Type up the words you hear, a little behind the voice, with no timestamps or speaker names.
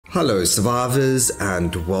Hello survivors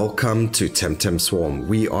and welcome to TemTem Swarm.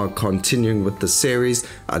 We are continuing with the series.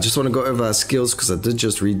 I just want to go over our skills because I did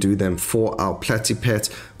just redo them for our Platypet.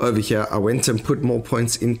 Over here I went and put more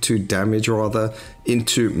points into damage, rather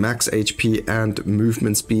into max HP and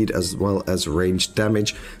movement speed as well as ranged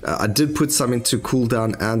damage. I did put some into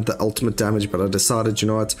cooldown and the ultimate damage, but I decided, you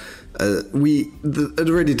know what, it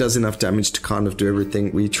already does enough damage to kind of do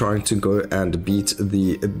everything. We're trying to go and beat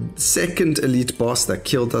the second elite boss that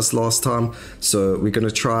killed us last time, so we're going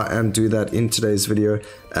to try and do that in today's video,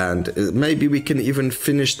 and maybe we can even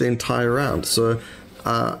finish the entire round. So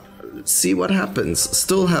see what happens.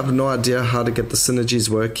 Still have no idea how to get the synergies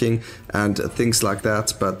working and things like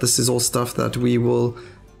that, but this is all stuff that we will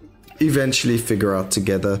eventually figure out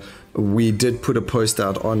together. We did put a post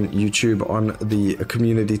out on YouTube on the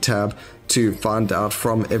community tab to find out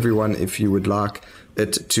from everyone if you would like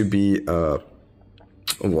it to be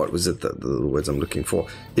what was it, the words I'm looking for,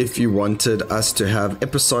 if you wanted us to have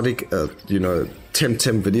episodic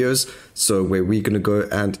TemTem videos, so where we're going to go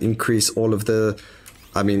and increase all of the,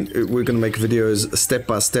 we're going to make videos step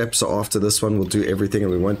by step. So after this one, we'll do everything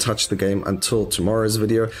and we won't touch the game until tomorrow's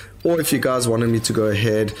video. Or if you guys wanted me to go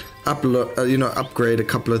ahead, upgrade a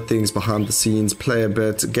couple of things behind the scenes, play a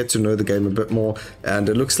bit, get to know the game a bit more. And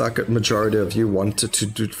it looks like a majority of you wanted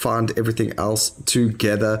to find everything else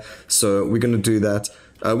together. So we're going to do that.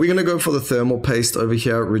 We're going to go for the thermal paste over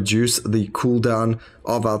here, reduce the cooldown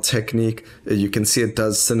of our technique. You can see it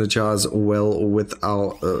does synergize well with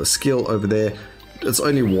our skill over there. It's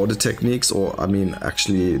only water techniques, or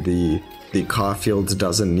actually the car field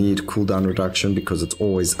doesn't need cooldown reduction because it's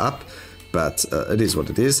always up, but it is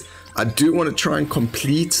what it is. I do want to try and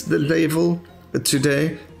complete the level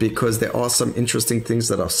today because there are some interesting things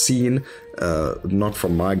that I've seen, not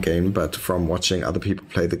from my game but from watching other people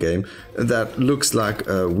play the game, that looks like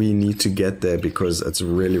we need to get there because it's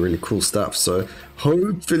really cool stuff. So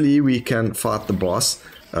hopefully we can fight the boss,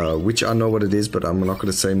 which I know what it is, but I'm not going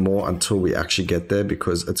to say more until we actually get there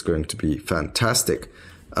because it's going to be fantastic.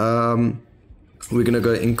 We're going to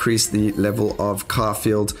go increase the level of car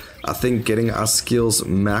field. I think getting our skills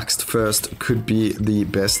maxed first could be the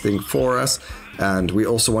best thing for us, and we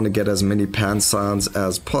also want to get as many pan signs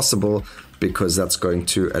as possible because that's going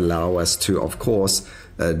to allow us to, of course,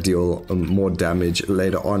 deal more damage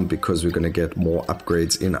later on because we're going to get more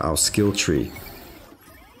upgrades in our skill tree.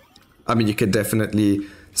 You can definitely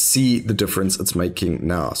see the difference it's making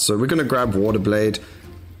now. So we're going to grab Water Blade.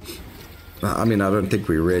 I don't think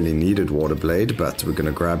we really needed Water Blade, but we're going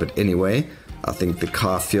to grab it anyway. I think the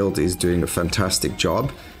car field is doing a fantastic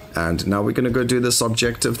job. And now we're going to go do this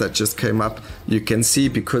objective that just came up. You can see,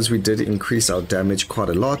 because we did increase our damage quite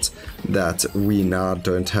a lot, that we now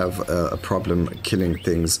don't have a problem killing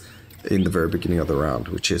things in the very beginning of the round,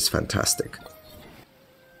 which is fantastic.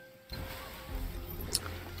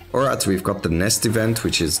 Alright, we've got the nest event,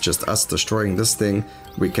 which is just us destroying this thing.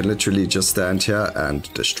 We can literally just stand here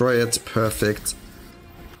and destroy it. Perfect.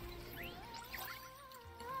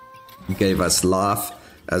 Gave us life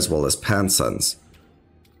as well as Pansons.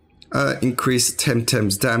 Increase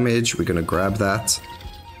TemTem's damage. We're going to grab that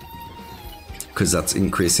because that's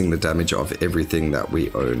increasing the damage of everything that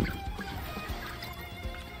we own.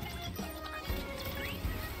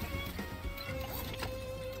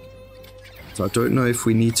 So I don't know if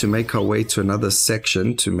we need to make our way to another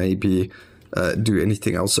section to maybe do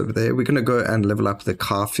anything else over there. We're going to go and level up the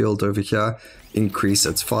car field over here, increase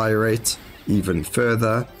its fire rate even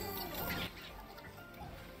further.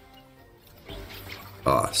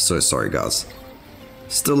 So sorry guys.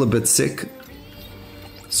 Still a bit sick,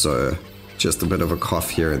 so just a bit of a cough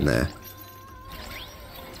here and there.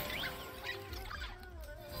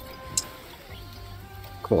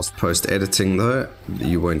 Of course, post-editing though,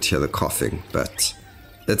 you won't hear the coughing, but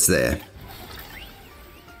it's there.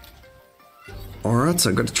 Alright, so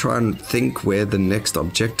I'm going to try and think where the next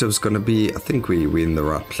objective is going to be. I think we're in the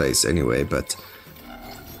right place anyway, but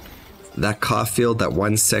that car field, that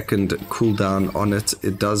 1 second cooldown on it,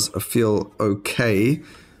 it does feel okay.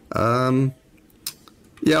 Yeah,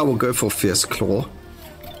 we'll go for Fierce Claw.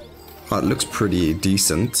 Oh, it looks pretty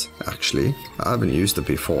decent, actually. I haven't used it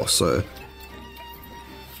before, so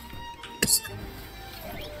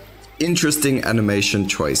interesting animation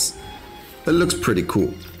choice. It looks pretty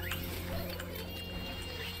cool.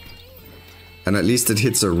 And at least it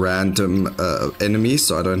hits a random enemy,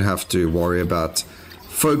 so I don't have to worry about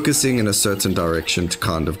focusing in a certain direction to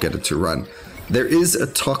kind of get it to run. There is a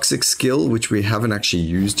toxic skill which we haven't actually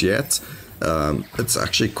used yet. It's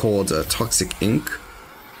actually called Toxic Ink.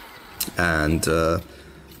 And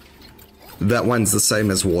That one's the same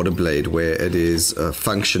as Waterblade, where it is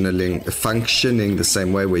functioning the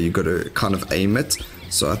same way, where you got to kind of aim it.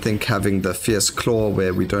 So I think having the Fierce Claw,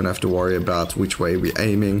 where we don't have to worry about which way we're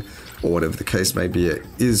aiming or whatever the case may be, it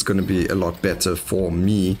is going to be a lot better for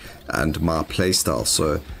me and my playstyle.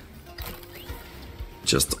 So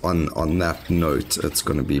just on that note, it's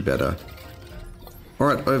going to be better.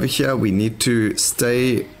 Alright, over here we need to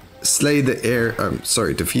defeat the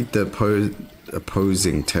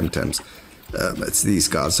opposing TemTems. It's these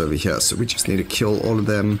guys over here, so we just need to kill all of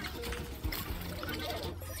them.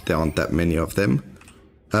 There aren't that many of them.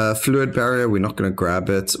 Fluid barrier, we're not going to grab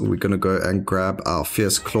it. We're going to go and grab our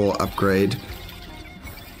Fierce Claw upgrade.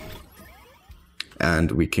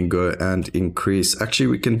 And we can go and increase. Actually,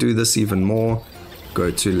 we can do this even more.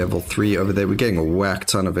 Go to level 3 over there. We're getting a whack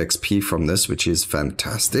ton of XP from this, which is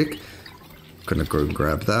fantastic. Gonna go and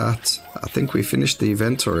grab that. I think we finished the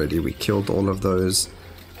event already. We killed all of those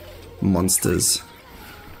monsters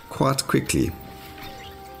quite quickly.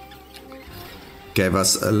 Gave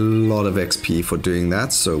us a lot of XP for doing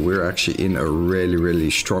that, so we're actually in a really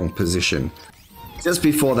strong position just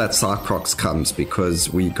before that Cycrox comes, because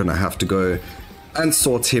we're gonna have to go and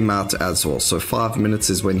sort him out as well. So 5 minutes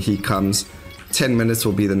is when he comes, 10 minutes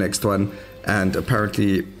will be the next one, and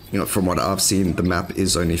apparently, you know, from what I've seen, the map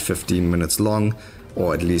is only 15 minutes long,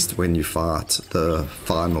 or at least when you fight the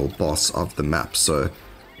final boss of the map. So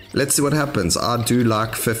let's see what happens. I do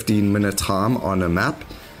like 15-minute time on a map.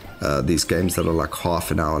 These games that are like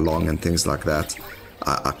half an hour long and things like that,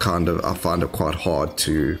 I find it quite hard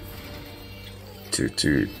to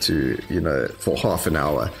you know, for half an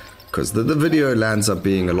hour, because the video lands up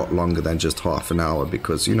being a lot longer than just half an hour,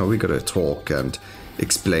 because, you know, we got to talk and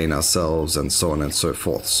explain ourselves and so on and so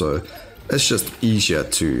forth. So it's just easier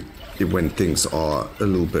to when things are a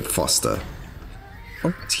little bit faster.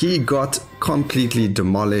 He got completely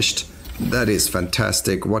demolished. That is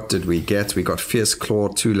fantastic. What did we get? We got Fierce Claw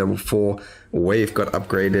 2 level 4, Wave got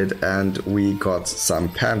upgraded, and we got some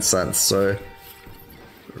Pansuns. So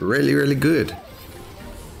really good.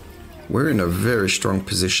 We're in a very strong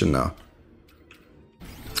position now.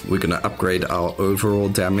 We're going to upgrade our overall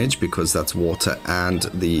damage, because that's water and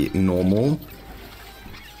the normal.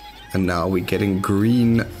 And now we're getting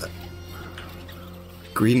green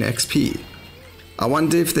XP. I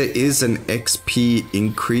wonder if there is an XP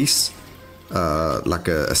increase, like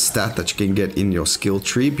a stat that you can get in your skill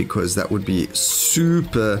tree, because that would be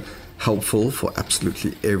super helpful for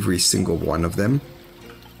absolutely every single one of them.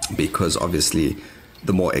 Because obviously,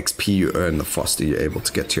 the more XP you earn, the faster you're able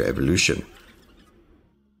to get to your evolution.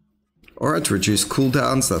 Alright, reduced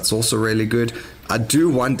cooldowns, that's also really good. I do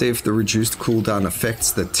wonder if the reduced cooldown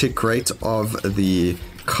affects the tick rate of the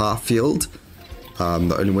Carfield.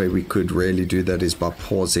 The only way we could really do that is by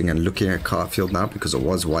pausing and looking at Carfield now, because it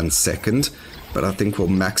was 1 second. But I think we'll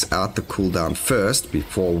max out the cooldown first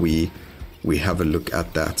before we have a look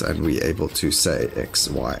at that and we're able to say X,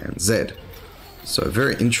 Y, and Z. So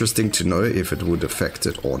very interesting to know if it would affect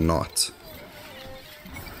it or not.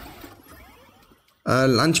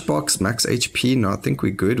 Lunchbox, max HP. No, I think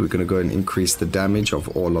we're good. We're going to go and increase the damage of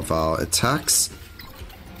all of our attacks.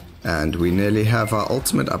 And we nearly have our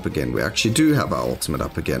ultimate up again. We actually do have our ultimate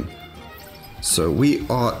up again. So we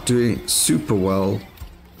are doing super well.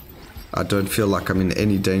 I don't feel like I'm in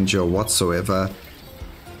any danger whatsoever.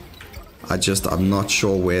 I'm not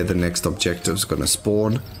sure where the next objective is going to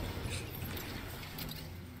spawn.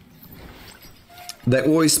 They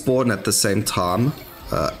always spawn at the same time,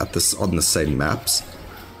 on the same maps,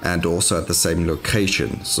 and also at the same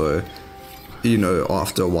location. So, you know,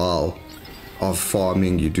 after a while of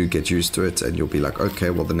farming, you do get used to it, and you'll be like,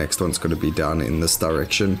 okay, well, the next one's going to be down in this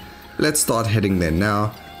direction. Let's start heading there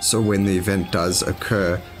now, so when the event does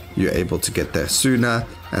occur, you're able to get there sooner,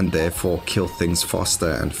 and therefore kill things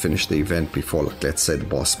faster and finish the event before, like, let's say the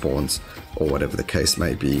boss spawns, or whatever the case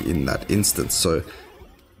may be in that instance. So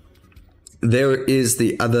there is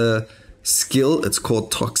the other skill. It's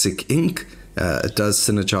called Toxic Ink. It does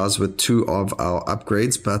synergize with 2 of our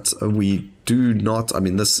upgrades, but we do not. I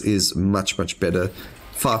mean, this is much better.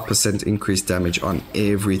 5% increased damage on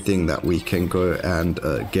everything that we can go and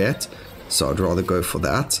get. So I'd rather go for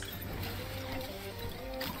that.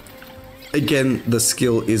 Again, the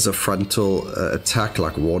skill is a frontal attack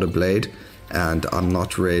like Waterblade, and I'm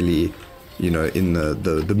not really, you know, in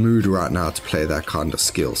the mood right now to play that kind of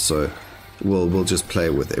skill. So we'll just play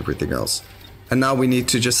with everything else. And now we need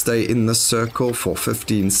to just stay in the circle for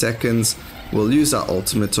 15 seconds. We'll use our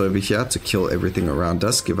ultimate over here to kill everything around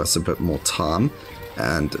us, give us a bit more time,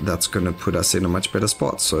 and that's going to put us in a much better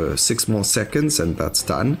spot. So 6 more seconds and that's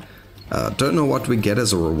done. Don't know what we get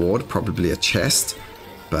as a reward, probably a chest.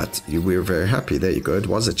 But we were very happy. There you go. It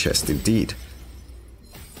was a chest indeed.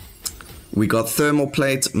 We got thermal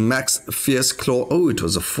plate, max fierce claw. Oh, it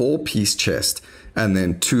was a 4-piece chest. And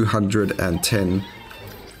then 210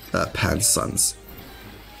 Pansuns.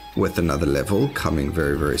 With another level coming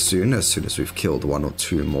very, very soon. As soon as we've killed 1 or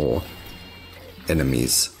 2 more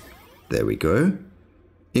enemies. There we go.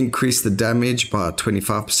 Increase the damage by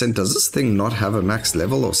 25%. Does this thing not have a max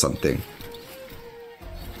level or something?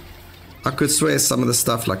 I could swear some of the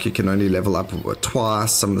stuff like you can only level up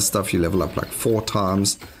twice. Some of the stuff you level up like 4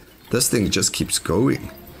 times. This thing just keeps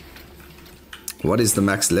going. What is the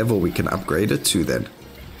max level we can upgrade it to then?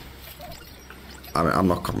 I mean, I'm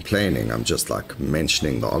not complaining. I'm just like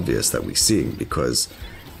mentioning the obvious that we're seeing, because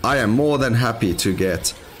I am more than happy to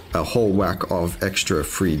get a whole whack of extra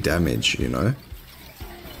free damage, you know.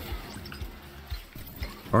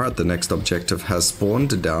 Alright, the next objective has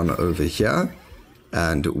spawned down over here.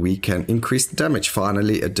 And we can increase the damage.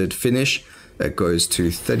 Finally, it did finish. It goes to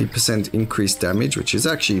 30% increased damage, which is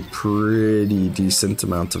actually pretty decent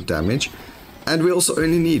amount of damage. And we also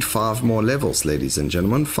only need 5 more levels, ladies and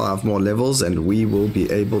gentlemen. 5 more levels and we will be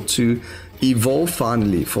able to evolve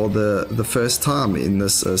finally for the first time in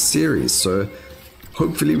this series. So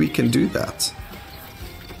hopefully we can do that.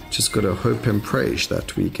 Just gotta hope and pray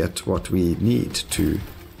that we get what we need to,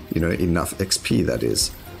 you know, enough XP, that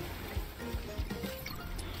is.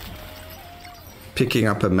 Picking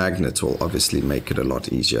up a magnet will obviously make it a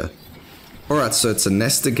lot easier. Alright, so it's a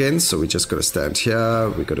nest again, so we just gotta stand here.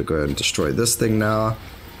 We gotta go and destroy this thing now.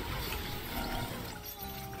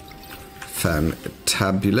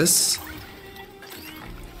 Fantabulous.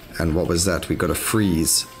 And what was that? We got a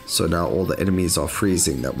freeze. So now all the enemies are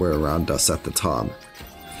freezing that were around us at the time.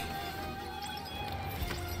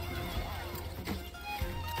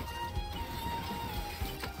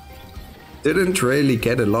 Didn't really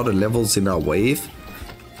get a lot of levels in our wave,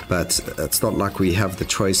 but it's not like we have the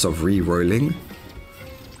choice of re-rolling.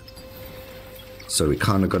 So we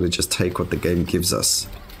kind of got to just take what the game gives us.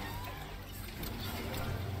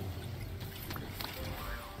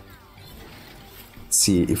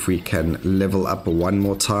 See if we can level up 1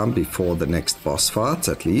 more time before the next boss fight,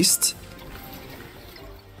 at least.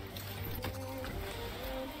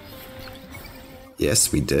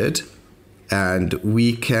 Yes, we did. And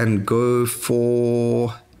we can go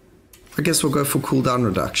for... I guess we'll go for cooldown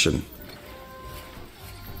reduction.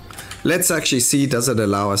 Let's actually see, does it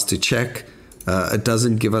allow us to check? It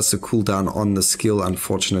doesn't give us a cooldown on the skill,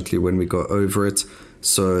 unfortunately, when we go over it.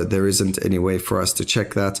 So there isn't any way for us to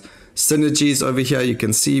check that. Synergies over here, you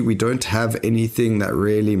can see we don't have anything that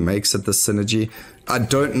really makes it the synergy. I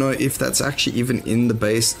don't know if that's actually even in the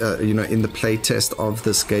base, you know, in the playtest of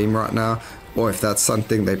this game right now, or if that's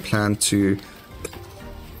something they plan to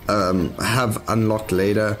have unlocked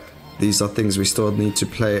later. These are things we still need to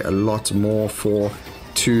play a lot more for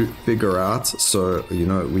to figure out. So, you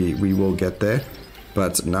know, we will get there.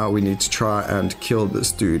 But now we need to try and kill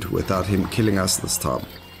this dude without him killing us this time.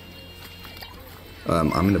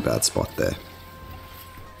 I'm in a bad spot there.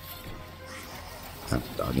 And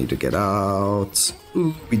I need to get out.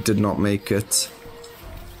 Ooh, we did not make it.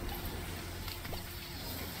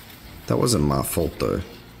 That wasn't my fault though,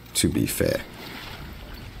 to be fair.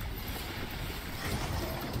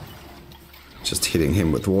 Just hitting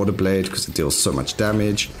him with water blade because it deals so much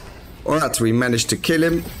damage. Alright, we managed to kill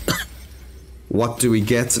him. What do we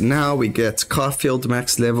get now? We get Carfield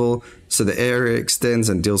max level, so the area extends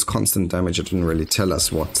and deals constant damage. It didn't really tell us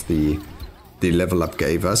what the level up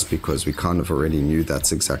gave us because we kind of already knew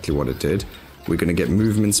that's exactly what it did. We're going to get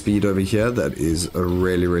movement speed over here. That is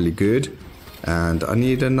really, really good. And I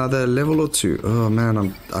need another level or 2. Oh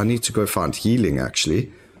man, I need to go find healing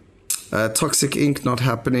actually. Toxic ink not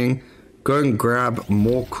happening. Go and grab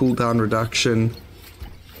more cooldown reduction.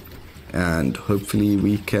 And hopefully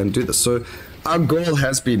we can do this. So our goal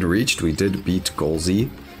has been reached. We did beat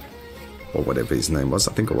Golzy. Or whatever his name was.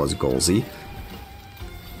 I think it was Golzy.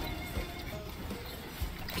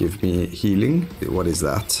 Give me healing. What is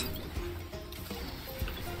that?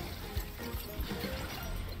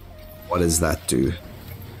 What does that do?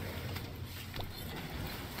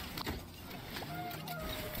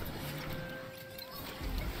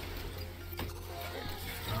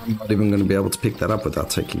 I'm not even going to be able to pick that up without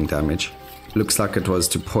taking damage. Looks like it was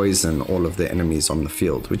to poison all of the enemies on the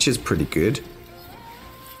field, which is pretty good.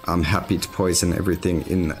 I'm happy to poison everything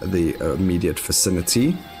in the immediate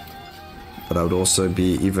vicinity. But I would also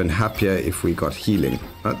be even happier if we got healing.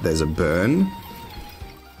 Oh, there's a burn.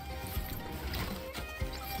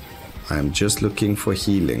 I am just looking for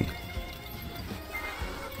healing.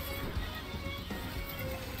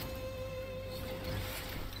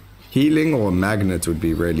 Healing or a magnet would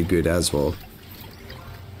be really good as well.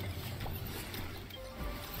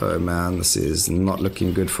 Oh man, this is not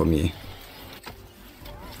looking good for me.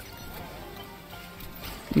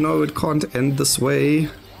 No, it can't end this way.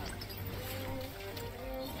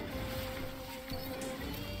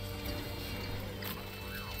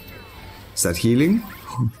 Is that healing?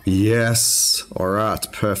 Yes. Alright,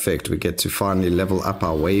 perfect. We get to finally level up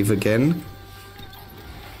our wave again.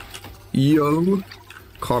 Yo.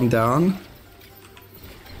 Calm down.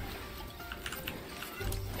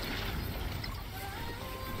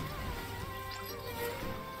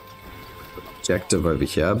 Objective over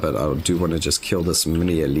here, but I do want to just kill this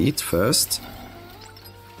mini elite first.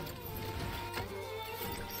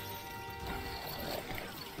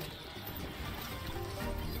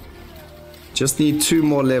 Just need 2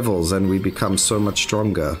 more levels and we become so much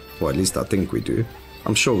stronger. Or at least I think we do.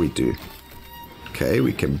 I'm sure we do. Okay,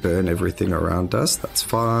 we can burn everything around us. That's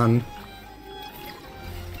fine.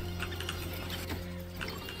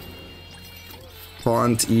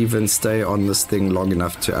 Can't even stay on this thing long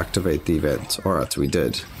enough to activate the event. Alright, we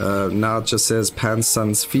did. Now it just says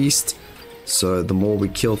Pansun's Feast. So the more we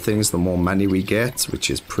kill things, the more money we get,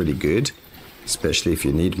 which is pretty good. Especially if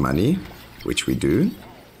you need money, which we do.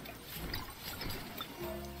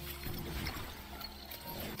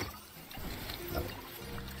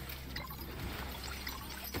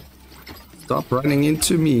 Stop running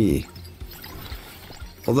into me.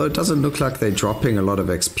 Although it doesn't look like they're dropping a lot of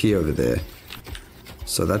XP over there.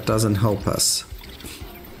 So that doesn't help us.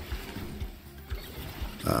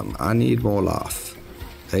 I need more laugh.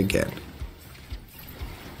 Again.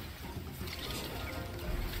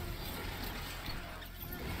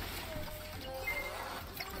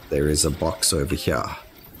 There is a box over here.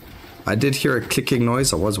 I did hear a clicking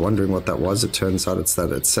noise. I was wondering what that was. It turns out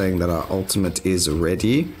it's saying that our ultimate is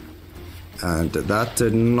ready. And that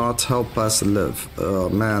did not help us live. Oh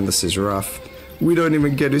man, this is rough. We don't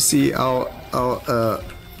even get to see our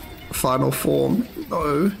final form.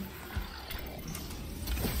 No.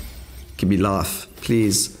 Give me laugh,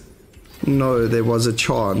 please. No, there was a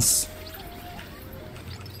chance.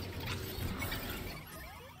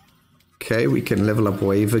 Okay, we can level up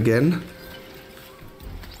wave again.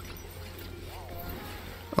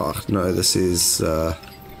 Oh no, this is...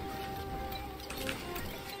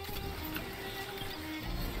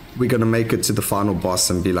 We're gonna make it to the final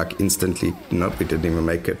boss and be like instantly... Nope, we didn't even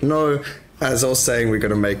make it. No, as I was saying, we're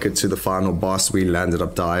gonna make it to the final boss. We landed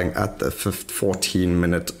up dying at the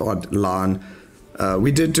 14-minute odd line.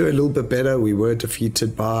 We did do a little bit better. We were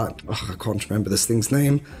defeated by... Oh, I can't remember this thing's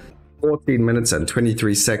name. 14 minutes and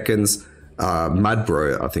 23 seconds.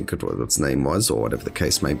 Mudbro, I think it was its name was, or whatever the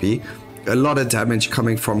case may be. A lot of damage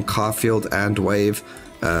coming from Carfield and Wave.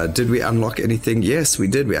 Did we unlock anything? Yes, we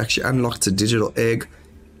did. We actually unlocked a digital egg.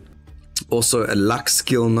 Also a luck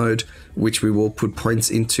skill node, which we will put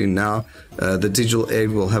points into now. The digital egg,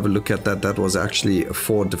 we'll have a look at that. That was actually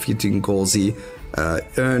for defeating Galsy.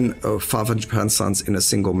 Earn 500 Pansons in a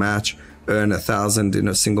single match. Earn 1,000 in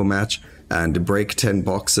a single match. And break 10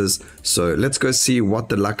 boxes. So let's go see what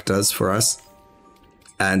the luck does for us.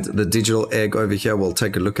 And the digital egg over here, we'll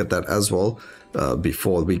take a look at that as well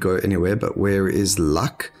before we go anywhere. But where is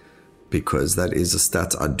luck? Because that is a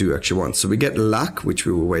stat I do actually want. So we get luck, which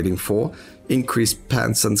we were waiting for, increase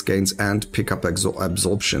Pansons gains and pick up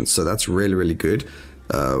absorption. So that's really, really good.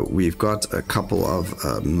 We've got a couple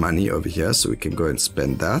of money over here, so we can go and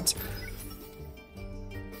spend that.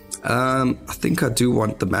 I think I do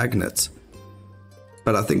want the magnet.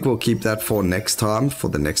 But I think we'll keep that for next time, for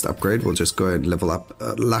the next upgrade. We'll just go and level up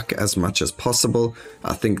luck as much as possible.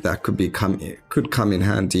 I think that could come in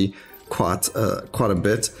handy quite a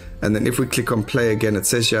bit. And then if we click on play again, it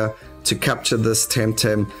says here, to capture this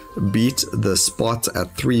TemTem, beat the spot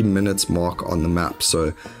at 3 minutes mark on the map.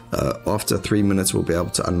 So after 3 minutes, we'll be able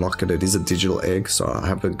to unlock it. It is a digital egg, so I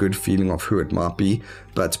have a good feeling of who it might be.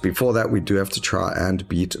 But before that, we do have to try and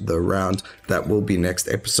beat the round. That will be next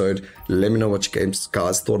episode. Let me know what you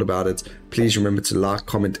guys thought about it. Please remember to like,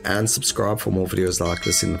 comment, and subscribe for more videos like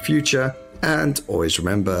this in the future. And always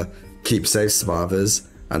remember, keep safe, survivors.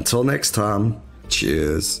 Until next time,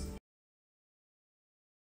 cheers.